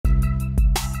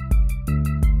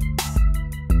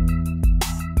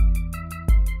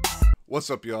What's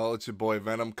up, y'all? It's your boy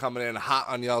Venom coming in hot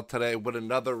on y'all today with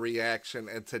another reaction.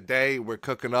 And today we're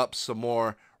cooking up some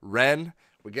more REN.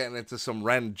 We're getting into some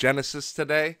REN Genesis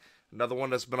today. Another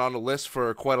one that's been on the list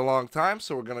for quite a long time.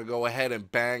 So we're going to go ahead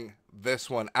and bang this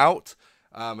one out.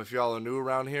 If y'all are new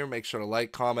around here, make sure to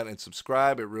like, comment, and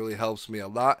subscribe. It really helps me a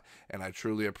lot, and I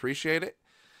truly appreciate it.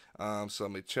 So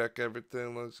let me check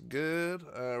everything looks good.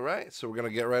 All right, so we're going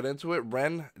to get right into it.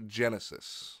 REN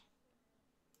Genesis.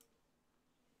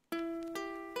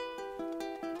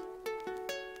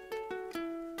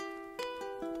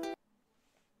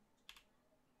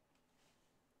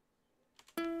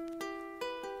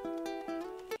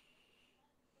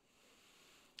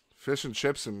 Fish and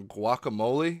chips and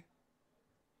guacamole.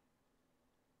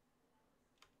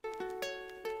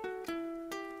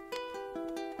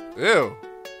 Ew.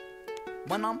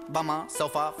 When I'm by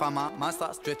myself, I find my mind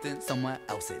starts drifting somewhere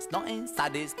else. It's not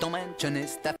inside this, don't mention it.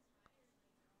 Is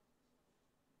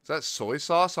that soy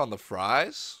sauce on the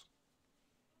fries?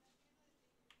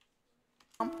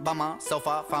 By myself,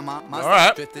 I find my mind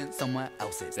starts drifting somewhere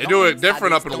else. They do it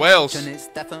different up in Wales. It's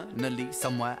definitely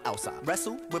somewhere else. I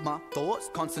wrestle with my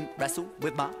thoughts, constant wrestle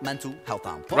with my mental health.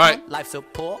 I'm put on life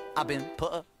support. I've been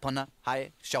put up on a higher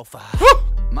shelf.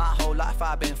 My whole life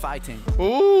I've been fighting.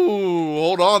 Ooh,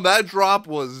 hold on. That drop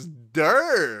was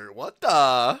dirt. What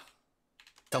the?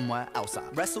 Somewhere else. I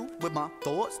wrestle with my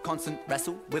thoughts, constant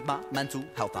wrestle with my mental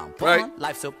health. I'm put on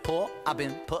life support. I've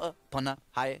been put up on a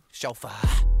higher shelf.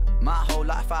 My whole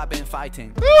life I've been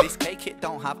fighting. This cake, it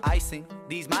don't have icing.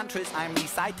 These mantras I'm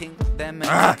reciting, they're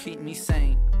meant to keep me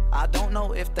sane. I don't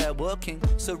know if they're working.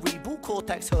 Cerebral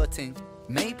cortex hurting.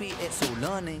 Maybe it's all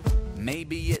learning.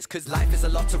 Maybe it's cause life is a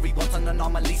lottery. What's an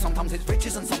anomaly? Sometimes it's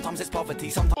riches and sometimes it's poverty.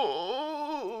 Sometimes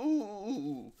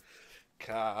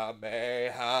Kamehameha.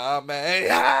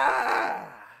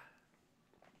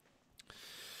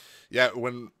 Yeah,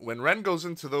 when REN goes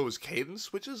into those cadence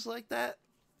switches like that,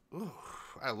 ooh,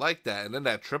 I like that. And then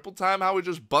that triple time, how he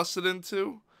just busted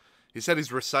into. He said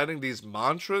he's reciting these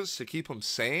mantras to keep him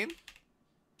sane.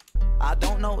 I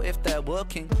don't know if they're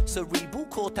working. Cerebral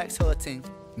cortex hurting.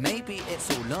 Maybe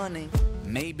it's all learning.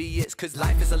 Maybe it's cause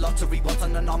life is a lottery. What's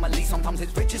an anomaly? Sometimes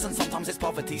it's riches and sometimes it's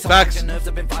poverty. Sometimes your nerves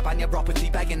have been fried by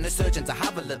neuropathy. Begging the surgeon to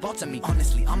have a lobotomy.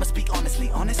 Honestly, I'ma speak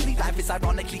honestly. Honestly, life is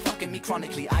ironically fucking me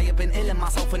chronically. I have been ill in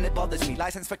myself and it bothers me.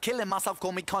 License for killing myself,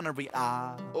 call me Connery.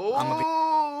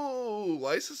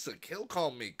 License to kill, call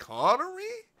me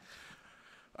Connery?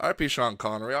 R.I.P. Sean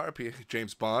Connery. R.I.P.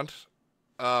 James Bond.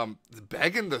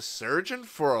 Begging the surgeon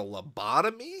for a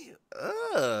lobotomy?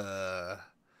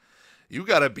 You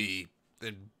gotta be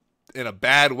in a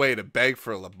bad way to beg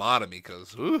for a lobotomy,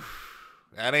 because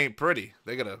that ain't pretty.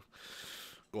 They gotta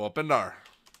go up in there.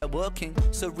 Working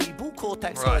cerebral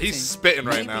cortex. He's spitting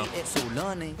right now. It's all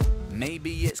learning.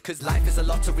 Maybe it's cause life is a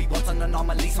lottery. What's an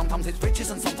anomaly? Sometimes it's riches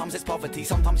and sometimes it's poverty.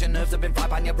 Sometimes your nerves have been fried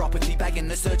by neuropathy. Begging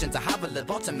the surgeon to have a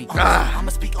lobotomy. I'ma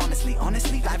speak honestly.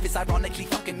 Honestly, life is ironically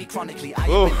fucking me chronically. I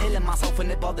have been ill in myself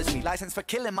and it bothers me. License for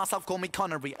killing myself, call me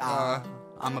Connery.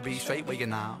 I'ma be straight with you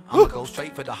now. I'ma go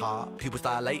straight for the heart. People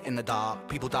dilate in the dark.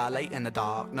 People dilate in the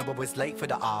dark. Never was late for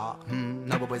the art.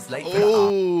 Never was late for the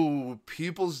art. Ooh,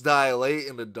 people's dilate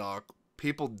in the dark.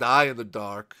 People die in the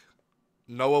dark.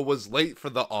 Noah was late for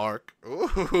the ark.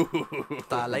 Ooh.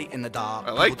 Dilate in the dark.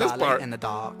 I like this part. In the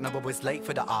dark. Never was late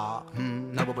for the art.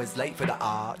 Never was late for the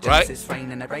art. Genesis rain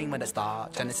in the rain with a star.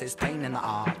 Genesis pain in the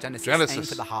art. Genesis aim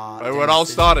for the heart. Right where it all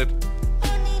started.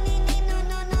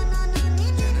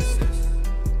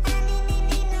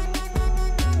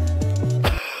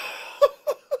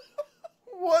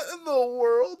 What in the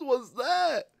world was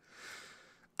that?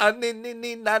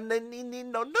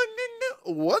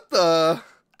 What the?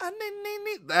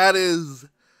 That is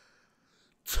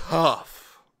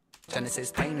tough.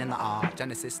 Genesis pain in the art.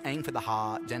 Genesis aim for the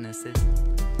heart. Genesis.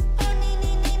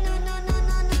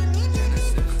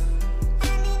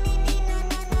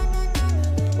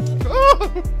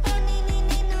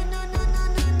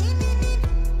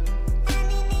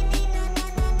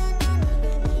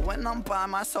 When I'm by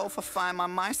myself, I find my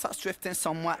mind starts drifting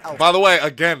somewhere else. By the way,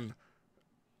 again,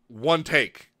 one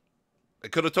take.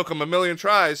 It could have took him a million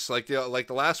tries, like the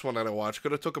last one that I watched.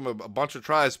 Could have took him a bunch of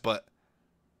tries, but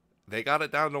they got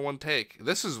it down to one take.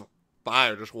 This is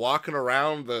fire. Just walking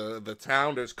around the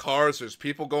town. There's cars. There's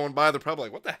people going by. They're probably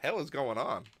like, "What the hell is going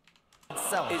on?"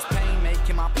 It's pain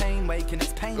making my pain waking.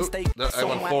 It's pain stay. I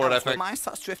went forward, I think. My mind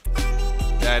starts drifting.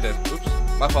 Yeah, I did. Oops,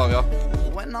 my fault, y'all.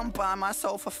 When I'm by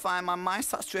myself, I find my mind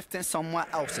starts drifting somewhere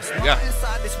else. It's not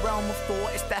inside this realm of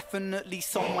thought, it's definitely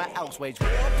somewhere else. Wage war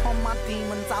upon my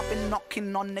demons, I've been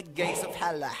knocking on the gates of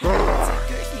hell. Take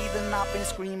a heathen, I've been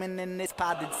screaming in this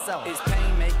padded cell. It's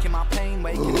pain making my pain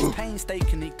waking, it's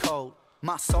painstakingly cold.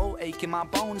 My soul aching, my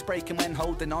bones breaking when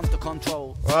holding on to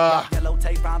control. Yellow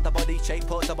tape round the body shape,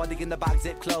 put the body in the bag,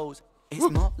 zip close. It's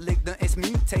malignant, it's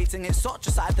mutating, it's such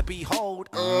a sight to behold.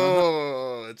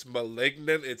 Oh, it's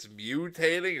malignant, it's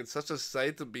mutating, it's such a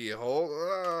sight to behold.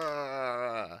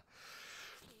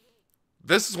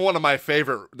 This is one of my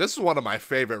favorite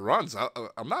runs.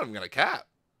 I'm not even gonna cap.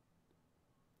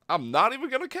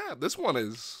 This one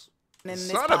is...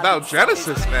 It's not about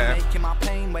Genesis, man. Making my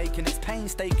pain waking, it's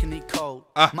painstakingly cold.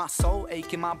 My soul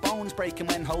aching, my bones breaking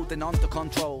when holding on to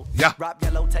control. Wrap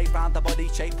yellow tape round the body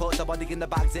shape, put the body in the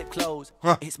bag, zip close.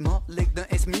 It's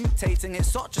malignant, it's mutating,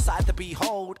 it's such a sight to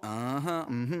behold.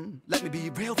 Let me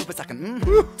be real for a second.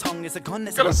 Tongue is a gun,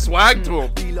 it's got a swag to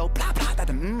him. Reload, blah blah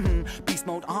that. Beast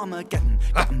mode Armageddon.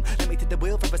 Let me take the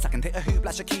wheel for a second. Hit a hoop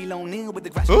like Shaquille O'Neal with the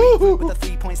grass. With a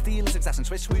 3-point steal, succession,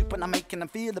 switch swoop, and I'm making them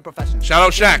feel the profession. Shout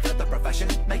out Shaq. Profession,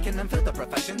 making them feel the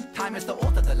profession. Time is the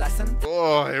author, the lesson.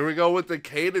 Oh, here we go with the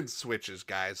cadence switches,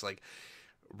 guys. Like,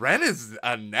 Ren is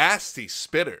a nasty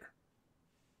spitter.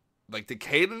 Like, the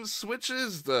cadence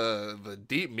switches, the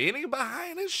deep meaning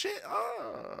behind his shit.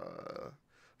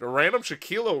 The random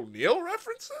Shaquille O'Neal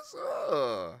references.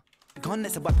 Gun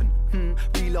is a weapon.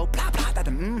 Reload, blah blah that.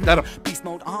 Beast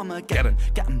mode Armageddon.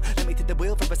 Get 'em. Let me take the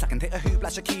wheel for a second. Hit a hoop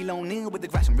like Shaquille O'Neal with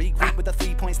aggression. Regroup with a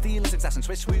 3-point steal, succession.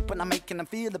 Switch swoop, and I'm making them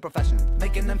feel the profession.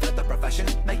 Making them feel the profession.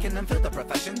 Making them feel the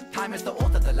profession. Time is the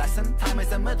author, the lesson. Time is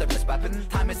a murderous weapon.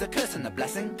 Time is a curse and a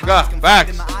blessing. Time is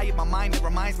facts. In the eye of my mind, it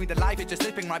reminds me that life is just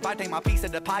slipping right by. Take my piece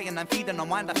of the pie and I'm feeding on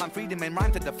wine that I'm freedom in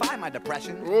rhyme to defy my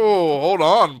depression. Oh, hold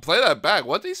on. Play that back.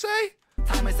 What'd he say?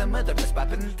 Time is a murderous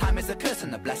weapon. Time is a curse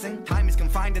and a blessing. Time is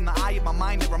confined in the eye of my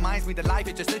mind. It reminds me that life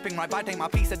is just slipping right by. Take my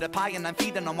piece of the pie and I'm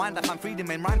feeding on wine that I'm freedom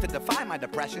in rhyme to defy my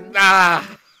depression.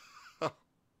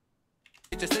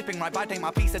 It's just slipping right by. Take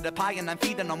my piece of the pie and I'm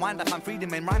feeding on wine that I'm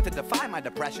freedom in rhyme to defy my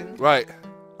depression. Right.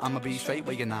 I'ma be straight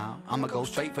with you now. I'ma go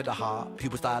straight for the heart.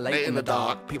 People dilate in the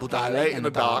dark. People dilate in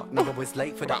the dark. Never was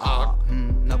late for the art.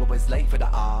 Never was late for the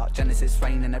art. Genesis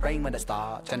rain and it rain with a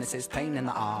start. Genesis pain in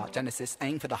the art. Genesis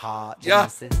aim for the heart.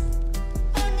 Genesis.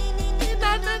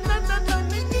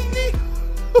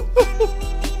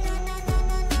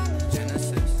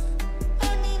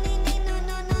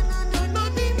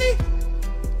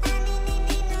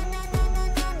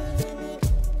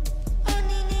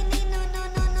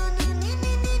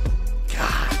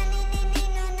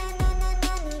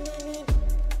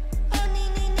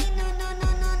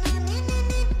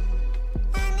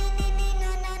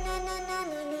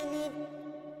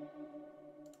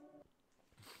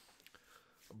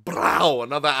 Wow,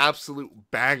 another absolute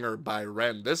banger by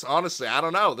Ren. This, honestly, I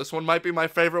don't know. This one might be my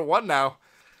favorite one now.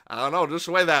 I don't know, just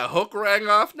the way that hook rang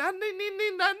off.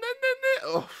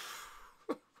 Oh.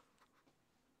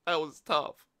 That was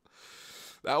tough.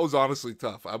 That was honestly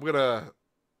tough. I'm going to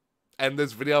end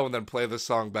this video and then play this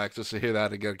song back just to hear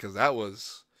that again, because that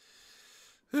was...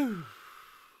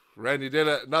 Ren, you did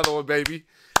it. Another one, baby.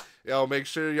 Yo, make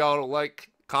sure y'all like,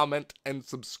 comment, and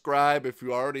subscribe if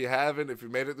you already haven't. If you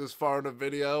made it this far in the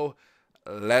video,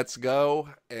 let's go.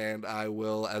 And I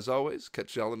will, as always,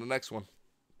 catch y'all in the next one.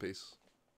 Peace.